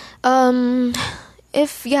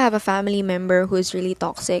 If you have a family member who is really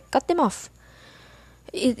toxic, cut them off.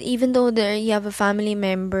 Even though you have a family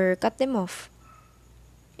member, cut them off.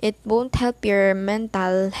 It won't help your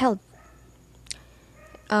mental health.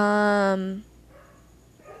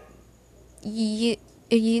 you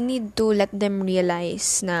need to let them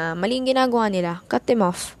realize na mali yung ginagawa nila. Cut them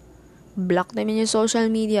off. Block them in your social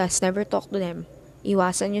medias. Never talk to them.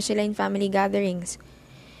 Iwasan nyo sila in family gatherings.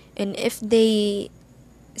 And if they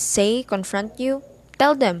confront you,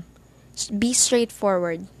 tell them. Be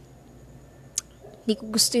straightforward. Hindi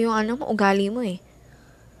ko gusto yung ugali mo eh.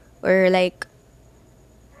 Or like,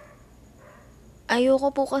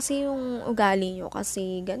 ayoko po kasi yung ugali nyo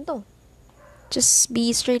kasi ganito. Just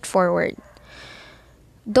be straightforward.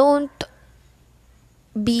 Don't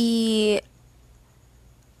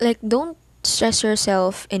stress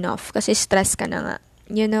yourself enough kasi stress ka na nga.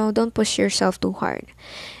 Don't push yourself too hard.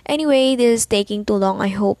 Anyway, this is taking too long.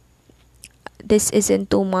 I hope this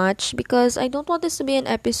isn't too much because I don't want this to be an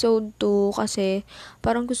episode 2 kasi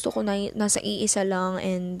parang gusto ko na nasa iisa lang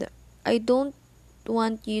and I don't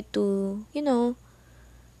want you to,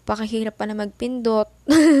 pakahirap pa na magpindot.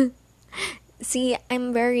 See,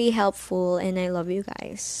 I'm very helpful and I love you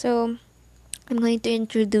guys. So, I'm going to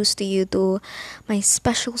introduce to you to my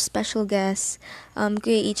special guest.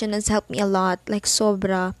 Kuya Ichan has helped me a lot, like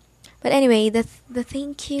sobra. But anyway, the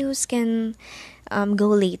thank yous can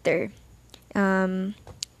go later.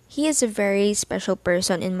 He is a very special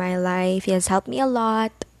person in my life. He has helped me a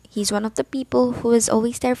lot. He's one of the people who is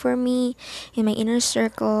always there for me in my inner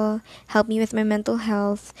circle, helped me with my mental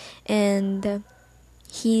health, and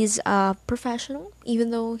he's a professional,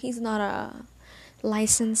 even though he's not a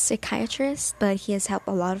licensed psychiatrist, but he has helped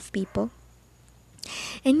a lot of people.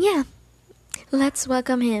 And yeah, let's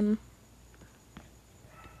welcome him.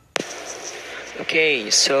 Okay,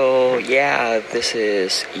 so yeah, this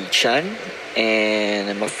is Ichan, and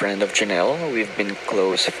I'm a friend of Janelle. We've been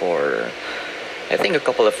close for, I think, a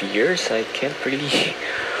couple of years. I can't really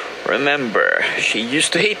remember. She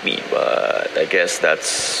used to hate me, but I guess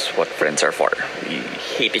that's what friends are for. We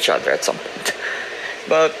hate each other at some point.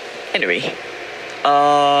 But anyway,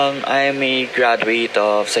 I'm a graduate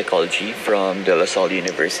of psychology from De La Salle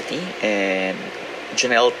University, and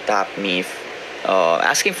Janelle tapped me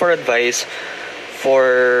asking for advice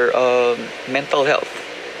for mental health.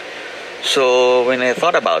 So when I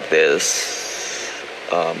thought about this,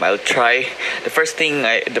 I'll try. The first thing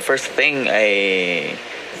I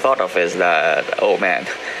thought of is that, oh man,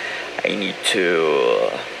 I need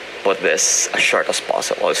to put this as short as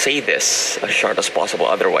possible. I'll say this as short as possible,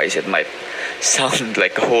 otherwise it might sound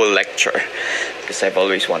like a whole lecture, because I've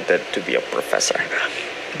always wanted to be a professor.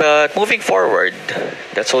 But moving forward,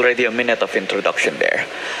 that's already a minute of introduction there.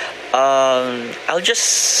 I'll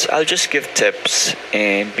just give tips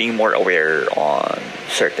in being more aware on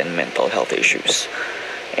certain mental health issues.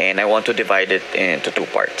 And I want to divide it into two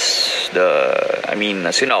parts.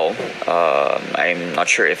 As you know, I'm not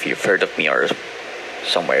sure if you've heard of me or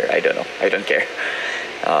somewhere. I don't know. I don't care.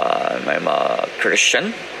 I'm a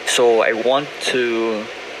Christian, so I want to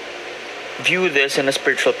view this in a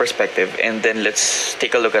spiritual perspective, and then let's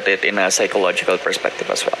take a look at it in a psychological perspective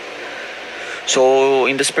as well. So,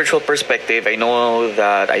 in the spiritual perspective, I know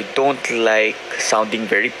that I don't like sounding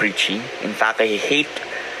very preachy. In fact, I hate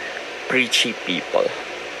preachy people.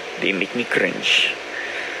 They make me cringe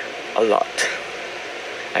a lot.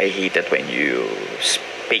 I hate it when you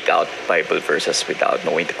speak out Bible verses without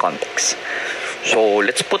knowing the context. So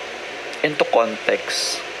let's put into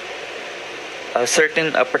context a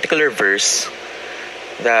particular verse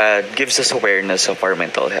that gives us awareness of our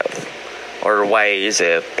mental health. Or why is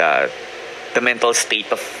it that the mental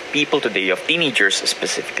state of people today, of teenagers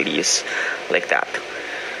specifically, is like that?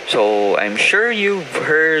 So I'm sure you've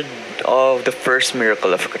heard of the first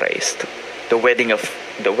miracle of Christ, the wedding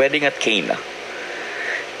at Cana.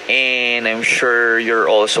 And I'm sure you're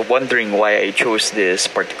also wondering why I chose this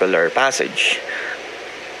particular passage.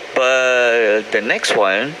 But the next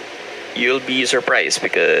one, you'll be surprised,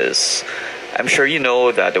 because I'm sure you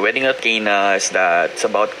know that the wedding at Cana it's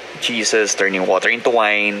about Jesus turning water into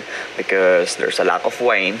wine because there's a lack of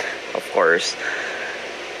wine, of course.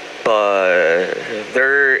 But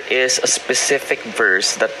there is a specific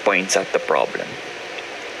verse that points at the problem.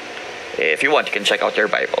 If you want, you can check out your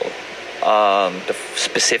Bible. The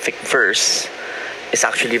specific verse is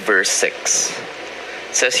actually verse 6.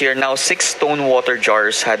 It says here, "Now 6 stone water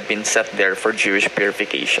jars had been set there for Jewish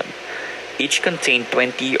purification. Each contained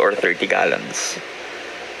 20 or 30 gallons.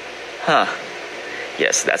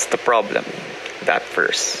 Yes, that's the problem. That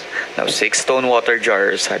verse. Now 6 stone water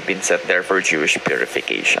jars had been set there for Jewish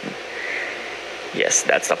purification. Yes,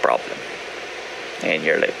 that's the problem. And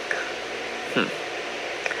you're like,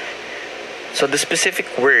 So the specific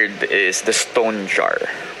word is the stone jar.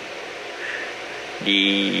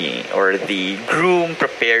 the groom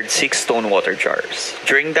prepared 6 stone water jars.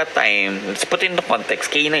 During that time, let's put into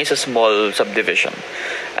context, Cana is a small subdivision.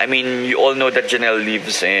 I mean, you all know that Janelle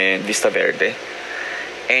lives in Vista Verde,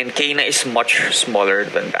 and Cana is much smaller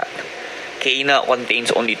than that. Cana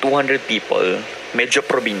contains only 200 people, medyo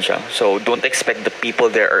probinsya, so don't expect the people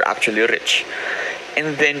there are actually rich.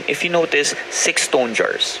 And then, if you notice, 6 stone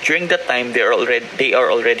jars. During that time, they are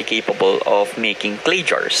already capable of making clay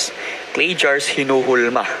jars. Clay jars,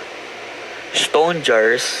 hinuhulma. Stone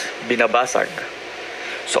jars, binabasag.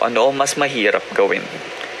 So, ano mas mahirap gawin?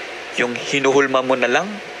 Yung hinuhulma mo na lang?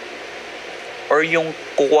 Or yung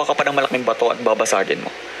kukuha ka pa ng malaking bato at babasagin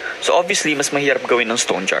mo? So, obviously, mas mahirap gawin ng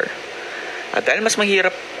stone jar. At dahil mas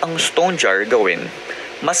mahirap ang stone jar gawin,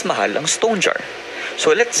 mas mahal ang stone jar.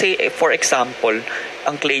 So let's say, for example,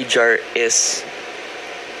 ang clay jar is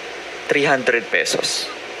 300 pesos.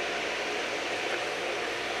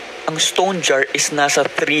 Ang stone jar is nasa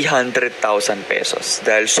 300,000 pesos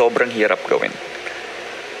dahil sobrang hirap gawin.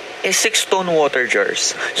 6 stone water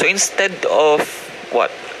jars. So instead of,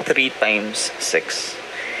 3 times 6.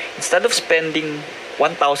 Instead of spending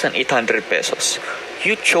 1,800 pesos,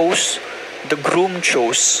 the groom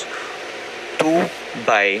chose to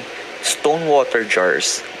buy stone water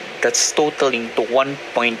jars that's totaling to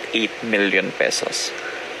 1.8 million pesos,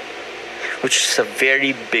 which is a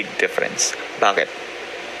very big difference. Bakit?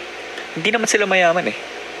 Hindi naman sila mayaman eh.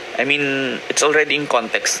 I mean, it's already in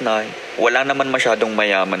context na wala naman masyadong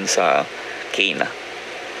mayaman sa Cana.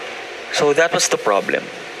 So that was the problem.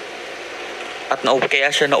 At kaya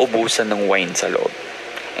siya naubusan ng wine sa loob.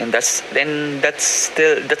 And that's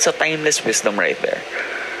a timeless wisdom right there.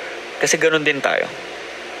 Kasi ganun din tayo.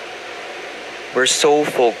 We're so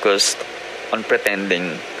focused on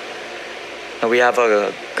pretending that we have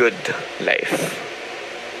a good life.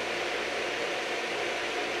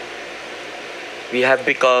 We have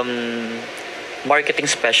become marketing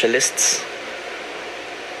specialists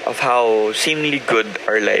of how seemingly good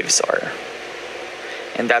our lives are.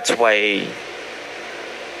 And that's why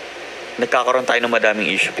nagkakaroon tayo ng madaming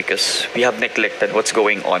issue, because we have neglected what's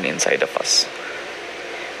going on inside of us.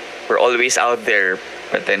 We're always out there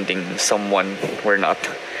pretending someone we're not,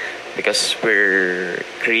 because we're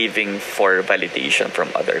craving for validation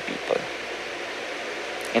from other people.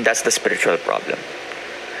 And that's the spiritual problem.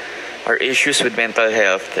 Our issues with mental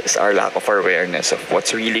health is our lack of awareness of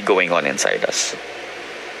what's really going on inside us.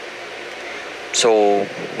 So,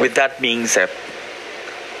 with that being said,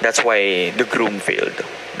 that's why the groom failed.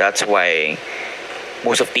 That's why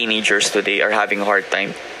most of teenagers today are having a hard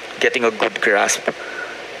time getting a good grasp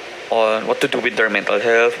on what to do with their mental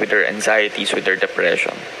health, with their anxieties, with their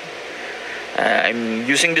depression. I'm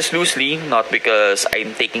using this loosely, not because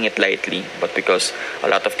I'm taking it lightly, but because a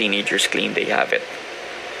lot of teenagers claim they have it.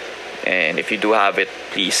 And if you do have it,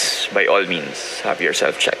 please, by all means, have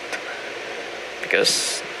yourself checked.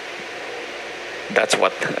 Because that's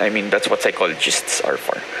what psychologists are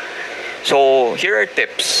for. So here are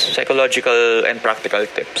tips, psychological and practical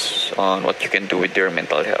tips on what you can do with your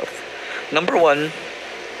mental health. Number 1,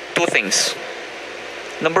 2 things.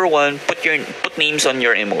 Number 1, put names on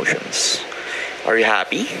your emotions. Are you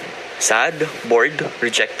happy, sad, bored,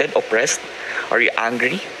 rejected, oppressed? Are you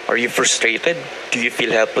angry? Are you frustrated? Do you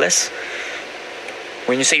feel helpless?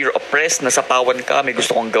 When you say you're oppressed, nasapawan ka, may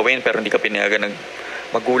gusto kong gawin pero hindi ka pinayagan ng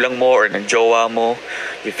magulang mo or ng jowa mo,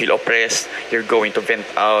 you feel oppressed, you're going to vent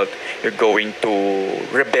out, you're going to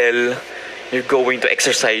rebel, you're going to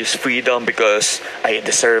exercise freedom because I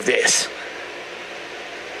deserve this.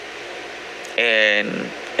 And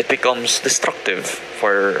it becomes destructive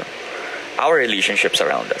for our relationships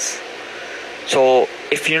around us. So,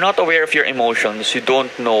 if you're not aware of your emotions, you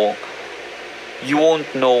won't know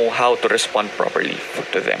how to respond properly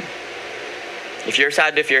to them. If you're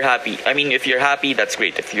sad, if you're happy, if you're happy, that's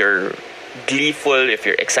great. If you're gleeful, if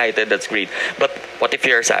you're excited, that's great. But what if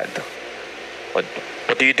you're sad? What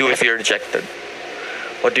do you do if you're rejected?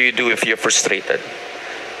 What do you do if you're frustrated?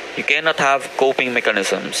 You cannot have coping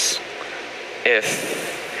mechanisms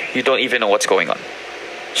if you don't even know what's going on.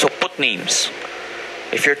 So put names.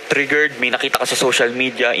 If you're triggered, may nakita ka sa social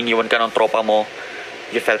media, iniwan ka ng tropa mo,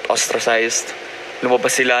 you felt ostracized,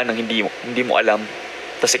 lumabas sila nang hindi mo alam,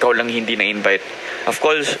 tapos ikaw lang hindi na-invite. Of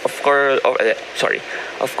course,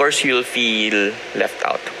 you'll feel left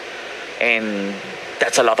out. And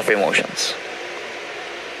that's a lot of emotions.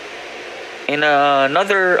 In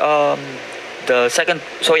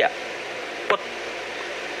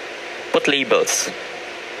put labels.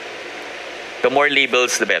 The more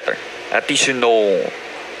labels, the better. At least you know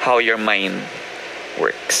how your mind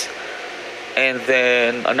works. And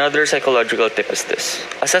then another psychological tip is this: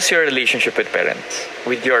 assess your relationship with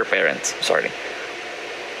your parents. Sorry,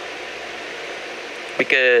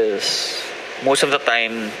 because most of the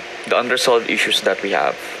time, the unresolved issues that we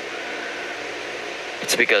have,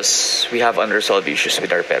 it's because we have unresolved issues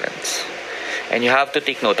with our parents. And you have to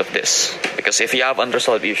take note of this. Because if you have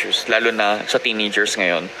unresolved issues, lalo na sa teenagers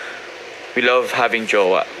ngayon, we love having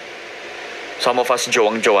jowa. Some of us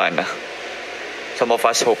jowang-jowa na. Some of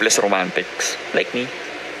us hopeless romantics, like me.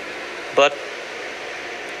 But,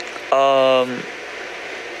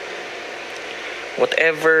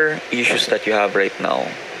 whatever issues that you have right now,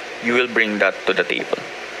 you will bring that to the table.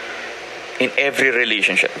 In every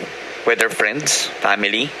relationship. Whether friends,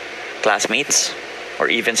 family, classmates, or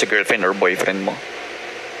even sa girlfriend or boyfriend mo.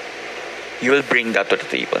 You will bring that to the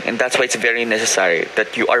table. And that's why it's very necessary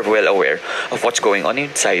that you are well aware of what's going on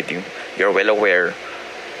inside you. You're well aware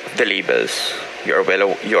of the labels. You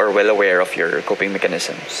are well aware of your coping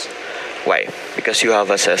mechanisms. Why? Because you have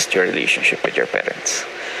assessed your relationship with your parents.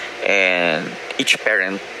 And each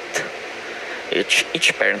parent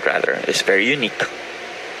rather is very unique.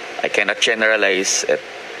 I cannot generalize it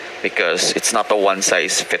because it's not a one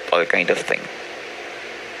size fit all kind of thing.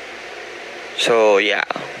 So yeah,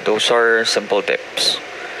 those are simple tips.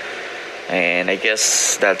 And I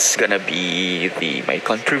guess that's gonna be my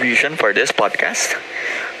contribution for this podcast.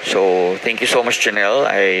 So thank you so much, Janelle.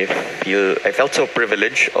 I felt so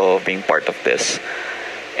privileged of being part of this.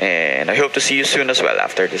 And I hope to see you soon as well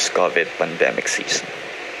after this COVID pandemic season.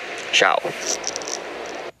 Ciao.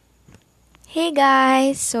 Hey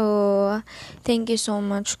guys, so thank you so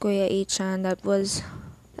much, Kuya Ichan. That was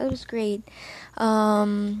great.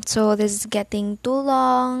 So this is getting too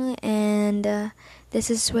long, and this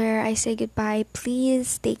is where I say goodbye.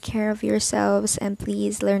 Please take care of yourselves, and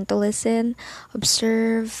please learn to listen,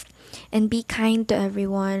 observe, and be kind to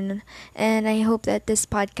everyone. And I hope that this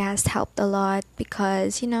podcast helped a lot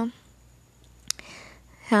because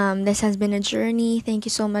this has been a journey. Thank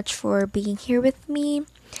you so much for being here with me.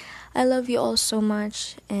 I love you all so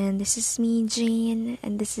much. And this is me, Jane.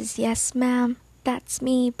 And this is Yes Ma'am, That's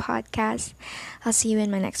Me podcast. I'll see you in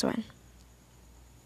my next one.